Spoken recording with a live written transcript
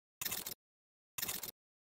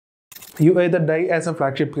You either die as a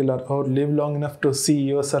flagship killer or live long enough to see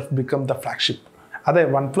yourself become the flagship. അതെ,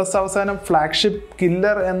 OnePlus അവസാനം flagship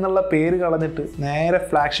killer എന്നുള്ള പേര് കളഞ്ഞിട്ട് നേരെ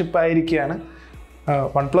flagship ആയിരിക്കുകയാണ്.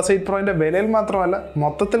 OnePlus 8 Proൻ്റെ വിലയിൽ മാത്രമല്ല,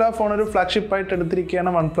 മൊത്തത്തിൽ ആ ഫോൺ ഒരു ഫ്ലാഗ്ഷിപ്പായിട്ട്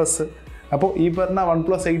എടുത്തിരിക്കുകയാണ് OnePlus. അപ്പോൾ ഈ പറഞ്ഞ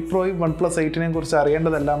OnePlus 8 Proയും OnePlus 8നെയും കുറിച്ച്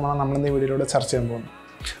അറിയേണ്ടതെല്ലാമാണ് നമ്മളിന്ന് ഈ വീഡിയോയിലൂടെ ചർച്ച ചെയ്യാൻ പോകുന്നത്.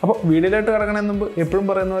 അപ്പോൾ വീഡിയോയിലോട്ട് കിടക്കുന്നതിന് മുമ്പ് എപ്പോഴും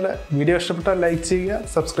പറയുന്ന പോലെ വീഡിയോ ഇഷ്ടപ്പെട്ടാൽ ലൈക്ക് ചെയ്യുക,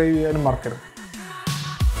 സബ്സ്ക്രൈബ് ചെയ്യാനും മറക്കരുത്.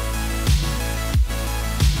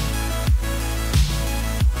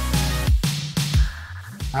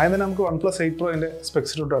 ആദ്യം തന്നെ നമുക്ക് OnePlus 8 Proൻ്റെ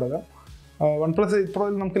സ്പെക്സിലോട്ട് കിടക്കാം. OnePlus 8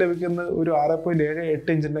 Proയിൽ നമുക്ക് ലഭിക്കുന്നത് ഒരു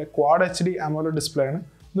 6.78 ഇഞ്ചിൻ്റെ ക്വാഡ് HD AMOLED ഡിസ്പ്ലേ ആണ്.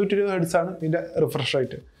 120 Hz ആണ് ഇതിൻ്റെ റിഫ്രഷ്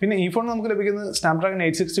റേറ്റ്. പിന്നെ ഈ ഫോൺ നമുക്ക് ലഭിക്കുന്നത് Snapdragon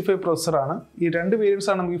 865 പ്രോസസ്സറാണ്. ഈ രണ്ട് വേരിയൻസ്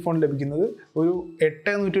ആണ് നമുക്ക് ഈ ഫോൺ ലഭിക്കുന്നത്. ഒരു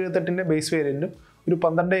 8128ൻ്റെ ബേസ് വേരിയൻറ്റും ഒരു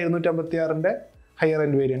 12256ൻ്റെ ഹയർ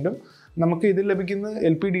എൻഡ് വേരിയൻറ്റും. നമുക്ക് ഇതിൽ ലഭിക്കുന്നത്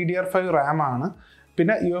LPDDR5 RAM ആണ്.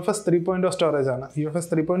 പിന്നെ UFS 3.0 സ്റ്റോറേജ് ആണ്. UFS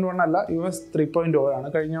 3.1 അല്ല, UFS 3.0 ആണ്.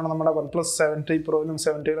 കഴിഞ്ഞാണ് നമ്മുടെ OnePlus 7T Proയിലും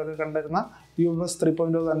 7Tയിലൊക്കെ കണ്ടിരുന്ന UFS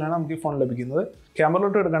 3.0 തന്നെയാണ് നമുക്ക് ഈ ഫോൺ ലഭിക്കുന്നത്.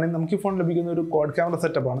 ക്യാമറയിലോട്ട് എടുക്കുകയാണെങ്കിൽ നമുക്ക് ഈ ഫോൺ ലഭിക്കുന്ന ഒരു ക്വാഡ് ക്യാമറ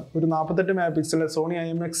സെറ്റപ്പാണ്. ഒരു 48 MP സോണി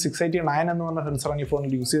IMX689 എന്ന് പറഞ്ഞ സെൻസറാണ് ഈ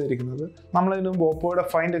ഫോണിൽ യൂസ് ചെയ്തിരിക്കുന്നത്. നമ്മളിതിന് മുമ്പ് ഓപ്പോയുടെ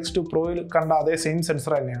Find X2 Proയിൽ കണ്ട അതേ സെയിം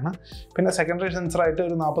സെൻസർ തന്നെയാണ്. പിന്നെ സെക്കൻഡറി സെൻസറായിട്ട്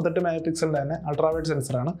ഒരു 48 MP തന്നെ അൾട്രാവൈഡ്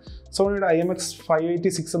സെൻസറാണ്. സോണിയുടെ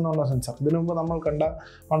IMX586 എന്നുള്ള സെൻസർ. ഇതിനു മുമ്പ് നമ്മൾ കണ്ട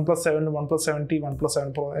OnePlus 7, OnePlus 7T, OnePlus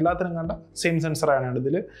 7 Pro എല്ലാത്തിനും കണ്ട സെയിം സെൻസറാണ്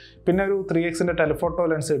ഇതിൽ. പിന്നെ ഒരു 3xൻ്റെ ടെലിഫോട്ടോ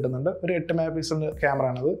ലെൻസ് കിട്ടുന്നുണ്ട്. ഒരു 8 MP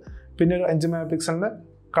ക്യാമറയാണത്. പിന്നെ ഒരു 5 MP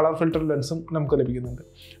കളർ ഫിൽറ്റർ ലെൻസും നമുക്ക് ലഭിക്കുന്നുണ്ട്.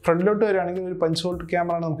 ഫ്രണ്ടിലോട്ട് വരികയാണെങ്കിൽ ഒരു പഞ്ച് ഹോൾഡ്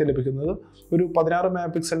ക്യാമറയാണ് നമുക്ക് ലഭിക്കുന്നത്. ഒരു 16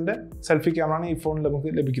 MP സെൽഫി ക്യാമറയാണ് ഈ ഫോണിൽ നമുക്ക്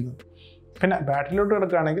ലഭിക്കുന്നത്. പിന്നെ ബാറ്ററിയിലോട്ട്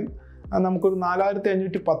കിടക്കുകയാണെങ്കിൽ നമുക്കൊരു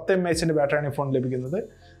 4510 mAh ബാറ്ററിയാണ് ഈ ഫോൺ ലഭിക്കുന്നത്.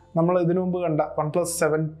 നമ്മൾ ഇതിനു മുമ്പ് കണ്ട OnePlus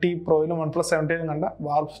 7T Proയിലും OnePlus 7Tയിലും കണ്ട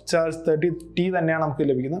വാർപ്പ് ചാർജ് 30T തന്നെയാണ് നമുക്ക്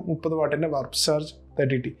ലഭിക്കുന്നത്. 30 വാട്ടിൻ്റെ വാർപ്പ് ചാർജ്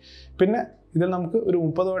 30T. പിന്നെ ഇതിൽ നമുക്ക് ഒരു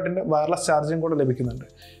 30 വാട്ടിൻ്റെ വയർലെസ് ചാർജിങ് കൂടെ ലഭിക്കുന്നുണ്ട്.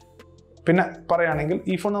 പിന്നെ പറയുകയാണെങ്കിൽ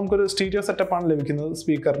ഈ ഫോൺ നമുക്കൊരു സ്റ്റീരിയോ സെറ്റപ്പാണ് ലഭിക്കുന്നത്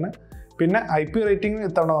സ്പീക്കറിന്. പിന്നെ IP റേറ്റിംഗ്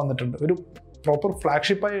ഇത്തവണ വന്നിട്ടുണ്ട്. ഒരു പ്രോപ്പർ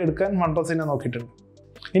ഫ്ലാഗ്ഷിപ്പായി എടുക്കാൻ OnePlusനെ നോക്കിയിട്ടുണ്ട്.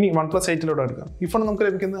 ഇനി OnePlus 8ലോട്ട് എടുക്കാം. ഈ ഫോൺ നമുക്ക്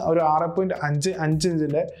ലഭിക്കുന്നത് ഒരു 6.55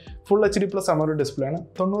 ഇഞ്ചിൻ്റെ ഫുൾ HD+ AMOLED ഡിസ്പ്ലേ ആണ്.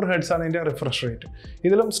 90 Hz ആണ് ഇതിൻ്റെ റിഫ്രഷ് റേറ്റ്.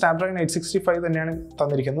 ഇതിലും Snapdragon 865 തന്നെയാണ്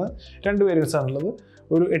തന്നിരിക്കുന്നത്. രണ്ട് വേരിയൻസ് ആണുള്ളത്.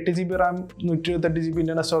 ഒരു 8GB RAM 128GB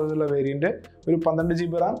internal സ്റ്റോറേജുള്ള variant, ഒരു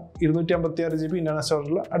 12GB RAM 256GB ഇൻ്റർണൽ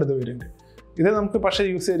സ്റ്റോറേജുള്ള അടുത്ത വേരിയൻറ്റ്. ഇത് നമുക്ക് പക്ഷേ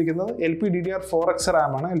യൂസ് ചെയ്തിരിക്കുന്നത് LPDDR4X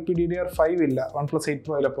RAM ആണ്. LPDDR5 ഇല്ല OnePlus 8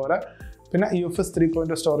 Proയിലെ പോലെ. പിന്നെ UFS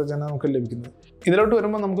 3.0 സ്റ്റോറേജ് ആണ് നമുക്ക് ലഭിക്കുന്നത്. ഇതിലോട്ട്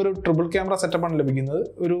വരുമ്പോൾ നമുക്കൊരു ട്രിപ്പിൾ ക്യാമറ സെറ്റപ്പാണ് ലഭിക്കുന്നത്.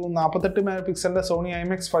 ഒരു 48 MP സോണി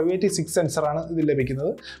IMX586 സെൻസറാണ് ഇതിൽ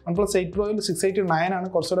ലഭിക്കുന്നത്. OnePlus 8 Proയിൽ 689 ആണ്,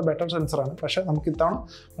 കുറച്ചുകൂടെ ബെറ്റർ സെൻസറാണ്. പക്ഷേ നമുക്ക് ഇത്തവണ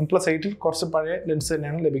OnePlus 8ൽ കുറച്ച് പഴയ ലെൻസ്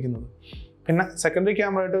തന്നെയാണ് ലഭിക്കുന്നത്. പിന്നെ സെക്കൻഡറി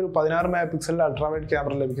ക്യാമറ ആയിട്ട് ഒരു 16 MP അൾട്രാവൈഡ്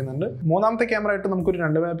ക്യാമറ ലഭിക്കുന്നുണ്ട്. മൂന്നാമത്തെ ക്യാമറ ആയിട്ട് നമുക്കൊരു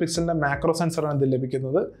 2 MP മാക്രോ സെൻസറാണ് ഇതിൽ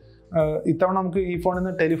ലഭിക്കുന്നത്. ഇത്തവണ നമുക്ക് ഈ ഫോണിൽ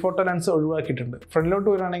നിന്ന് ടെലിഫോട്ടോ ലെൻസ് ഒഴിവാക്കിയിട്ടുണ്ട്. ഫ്രണ്ടിലോട്ട്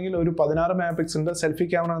വരികയാണെങ്കിൽ ഒരു 16 MP സെൽഫി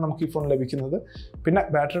ക്യാമറ നമുക്ക് ഈ ഫോൺ ലഭിക്കുന്നത്. പിന്നെ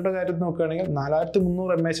ബാറ്ററിയുടെ കാര്യത്തിൽ നോക്കുകയാണെങ്കിൽ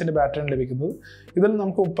 4300 mAh ബാറ്ററിയാണ് ലഭിക്കുന്നത്. ഇതിൽ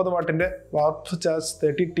നമുക്ക് 30 വാട്ടിൻ്റെ വാർപ്പ് ചാർജ്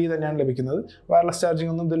 30T തന്നെയാണ് ലഭിക്കുന്നത്. വയർലെസ്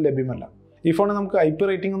ചാർജിങ് ഒന്നും ഇതിൽ ലഭ്യമല്ല. ഈ ഫോണിൽ നമുക്ക് IP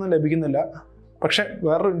റേറ്റിംഗ് ഒന്നും ലഭിക്കുന്നില്ല. പക്ഷേ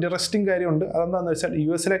വേറൊരു ഇൻട്രസ്റ്റിംഗ് കാര്യമുണ്ട്. അതെന്താണെന്ന് വെച്ചാൽ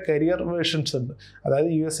US കരിയർ വേർഷൻസ് ഉണ്ട്. അതായത്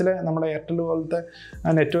US നമ്മുടെ എയർടെൽ പോലത്തെ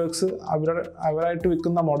നെറ്റ്വർക്ക്സ് അവരായിട്ട്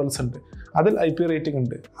വിൽക്കുന്ന മോഡൽസ് ഉണ്ട്. അതിൽ IP റേറ്റിംഗ്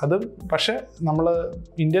ഉണ്ട്. അത് പക്ഷേ നമ്മൾ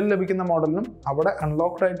ഇന്ത്യയിൽ ലഭിക്കുന്ന മോഡലിനും അവിടെ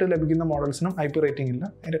അൺലോക്ക്ഡ് ആയിട്ട് ലഭിക്കുന്ന മോഡൽസിനും IP റേറ്റിംഗ് ഇല്ല.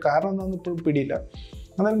 അതിൻ്റെ കാരണം എന്താണെന്ന് ഇപ്പോൾ പിടിയില്ല.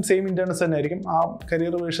 എന്നാലും സെയിം ഇൻറ്റേർണൽസ് തന്നെ ആയിരിക്കും. ആ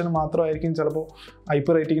കരിയർ വേർഷന് മാത്രമായിരിക്കും ചിലപ്പോൾ IP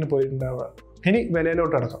റേറ്റിങ്ങിന് പോയിട്ടുണ്ടാവുക. ഇനി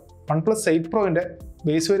വിലയിലോട്ട് അടക്കാം. OnePlus 8 Proൻ്റെ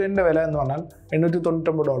ബേസ് വേരിയൻ്റെ വില എന്ന് പറഞ്ഞാൽ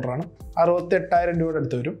 $899 68,000 രൂപയുടെ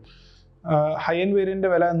അടുത്ത് വരും. ഹൈ എൻഡ് വേരിയൻ്റെ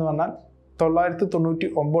വില എന്ന് പറഞ്ഞാൽ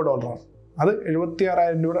 $999. അത്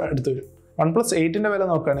 76,000 രൂപയുടെ അടുത്ത് വരും. OnePlus 8ൻ്റെ വില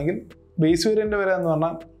നോക്കുകയാണെങ്കിൽ ബേസ് വേരിയൻ്റെ വില എന്ന്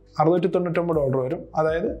പറഞ്ഞാൽ $699 വരും.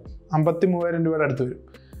 അതായത് 53,000 രൂപയുടെ അടുത്ത് വരും.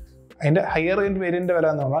 അതിൻ്റെ ഹയർ എൻഡ് വേരിയൻ്റെ വില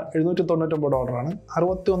എന്ന് പറഞ്ഞാൽ $799.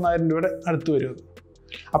 61,000 രൂപയുടെ അടുത്ത് വരും.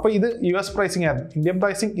 അപ്പോൾ ഇത് US പ്രൈസിംഗ് ആയിരുന്നു. ഇന്ത്യൻ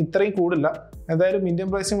പ്രൈസിംഗ് ഇത്രയും കൂടില്ല. എന്തായാലും ഇന്ത്യൻ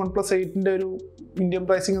പ്രൈസിംഗ് OnePlus 8ൻ്റെ ഒരു ഇന്ത്യൻ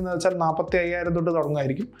പ്രൈസിംഗ് എന്ന് വെച്ചാൽ 45,000 തൊട്ട്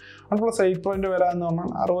തുടങ്ങുമായിരിക്കും. OnePlus 8 Proൻ്റെ വില എന്ന്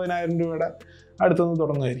പറഞ്ഞാൽ 60,000 രൂപയുടെ അടുത്തുനിന്ന്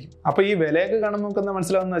തുടങ്ങുമായിരിക്കും. അപ്പോൾ ഈ വിലയൊക്കെ കാണുമ്പോൾ നമുക്ക് എന്താ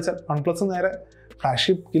മനസ്സിലാവുന്നത് വെച്ചാൽ OnePlus നേരെ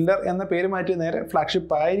ഫ്ലാഗ്ഷിപ്പ് കില്ലർ എന്ന പേര് മാറ്റി നേരെ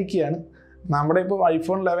ഫ്ലാഗ്ഷിപ്പ് ആയിരിക്കുകയാണ്. നമ്മുടെ ഇപ്പോൾ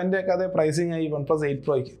iPhone 11ൻ്റെ ഒക്കെ അതേ പ്രൈസിംഗ് ആയി OnePlus 8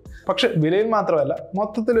 Proയ്ക്ക്. പക്ഷേ വിലയിൽ മാത്രമല്ല,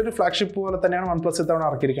 മൊത്തത്തിലൊരു ഫ്ലാഗ്ഷിപ്പ് പോലെ തന്നെയാണ് OnePlus ഇത്തവണ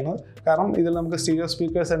ഇറക്കിയിരിക്കുന്നത്. കാരണം ഇതിൽ നമുക്ക് സ്റ്റീരിയോ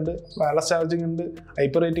സ്പീക്കേഴ്സ് ഉണ്ട്, വയർലെസ് ചാർജിങ് ഉണ്ട്,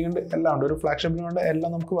 IP റേറ്റിംഗ് ഉണ്ട്, എല്ലാം ഉണ്ട്. ഒരു ഫ്ലാഗ്ഷിപ്പിന് വേണ്ട എല്ലാം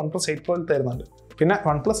നമുക്ക് OnePlus 8 Proയിൽ തരുന്നുണ്ട്. പിന്നെ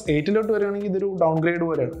OnePlus 8ലോട്ട് വരികയാണെങ്കിൽ ഇതൊരു ഡൗൺ ഗ്രേഡ്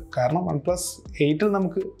പോലെയാണ്. കാരണം OnePlus 8ൽ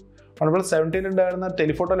നമുക്ക് OnePlus 7Tയിൽ ഉണ്ടായിരുന്ന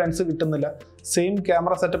ടെലിഫോട്ടോ ലെൻസ് കിട്ടുന്നില്ല. സെയിം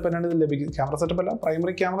ക്യാമറ സെറ്റപ്പ് തന്നെയാണ് ഇത് ലഭിക്കുന്നത്. ക്യാമറ സെറ്റപ്പ് അല്ല,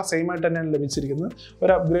 പ്രൈമറി ക്യാമറ സെയിം ആയിട്ട് തന്നെയാണ് ലഭിച്ചിരിക്കുന്നത്.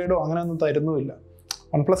 ഒരു അപ്ഗ്രേഡോ അങ്ങനെയൊന്നും തരുന്നുമില്ല.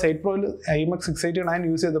 OnePlus 8 Proയിൽ IMX 689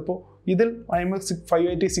 യൂസ് ചെയ്തപ്പോൾ ഇതിൽ IMX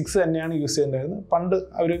 586 തന്നെയാണ് യൂസ് ചെയ്തിട്ടുണ്ടായിരുന്നത്. പണ്ട്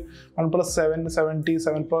അവർ OnePlus 770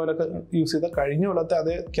 7 Proയിലൊക്കെ യൂസ് ചെയ്ത കഴിഞ്ഞ കൊല്ലത്തെ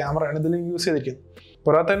അതേ ക്യാമറയാണ് ഇതിൽ യൂസ് ചെയ്തിരിക്കുന്നത്.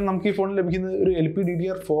 പോരാതെ നമുക്ക് ഈ ഫോണിൽ ലഭിക്കുന്നത് ഒരു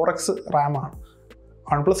LPDDR4X റാമാണ്.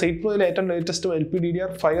 OnePlus 8 Proയിൽ ഏറ്റവും ലേറ്റസ്റ്റ്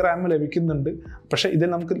LPDDR5 റാം ലഭിക്കുന്നുണ്ട്. പക്ഷേ ഇതിൽ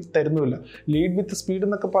നമുക്ക് തരുന്നുമില്ല. ലീഡ് വിത്ത് സ്പീഡ്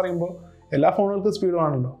എന്നൊക്കെ പറയുമ്പോൾ എല്ലാ ഫോണുകൾക്കും സ്പീഡ്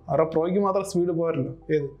വേണമല്ലോ, അവരുടെ പ്രോയ്ക്ക് മാത്രം സ്പീഡ് പോരല്ലോ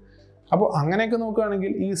ഏത്. അപ്പോൾ അങ്ങനെയൊക്കെ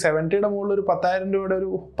നോക്കുകയാണെങ്കിൽ ഈ 70യുടെ മുകളിൽ ഒരു 10,000 രൂപയുടെ ഒരു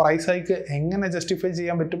പ്രൈസ് ഹൈക്ക് എങ്ങനെ ജസ്റ്റിഫൈ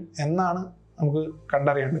ചെയ്യാൻ പറ്റും എന്നാണ് നമുക്ക്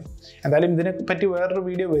കണ്ടറിയേണ്ടത്. എന്തായാലും ഇതിനെ പറ്റി വേറൊരു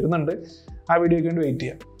വീഡിയോ വരുന്നുണ്ട്, ആ വീഡിയോയ്ക്ക് വേണ്ടി വെയിറ്റ്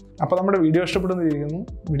ചെയ്യാം. അപ്പോൾ നമ്മുടെ വീഡിയോ ഇഷ്ടപ്പെടുന്നിരിക്കുന്നു.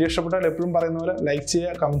 വീഡിയോ ഇഷ്ടപ്പെട്ടാൽ എപ്പോഴും പറയുന്ന പോലെ ലൈക്ക്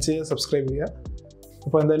ചെയ്യുക, കമൻറ്റ് ചെയ്യുക, സബ്സ്ക്രൈബ് ചെയ്യുക.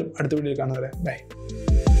 അപ്പോൾ എന്തായാലും അടുത്ത വീഡിയോ കാണുന്നവരെ ബൈ.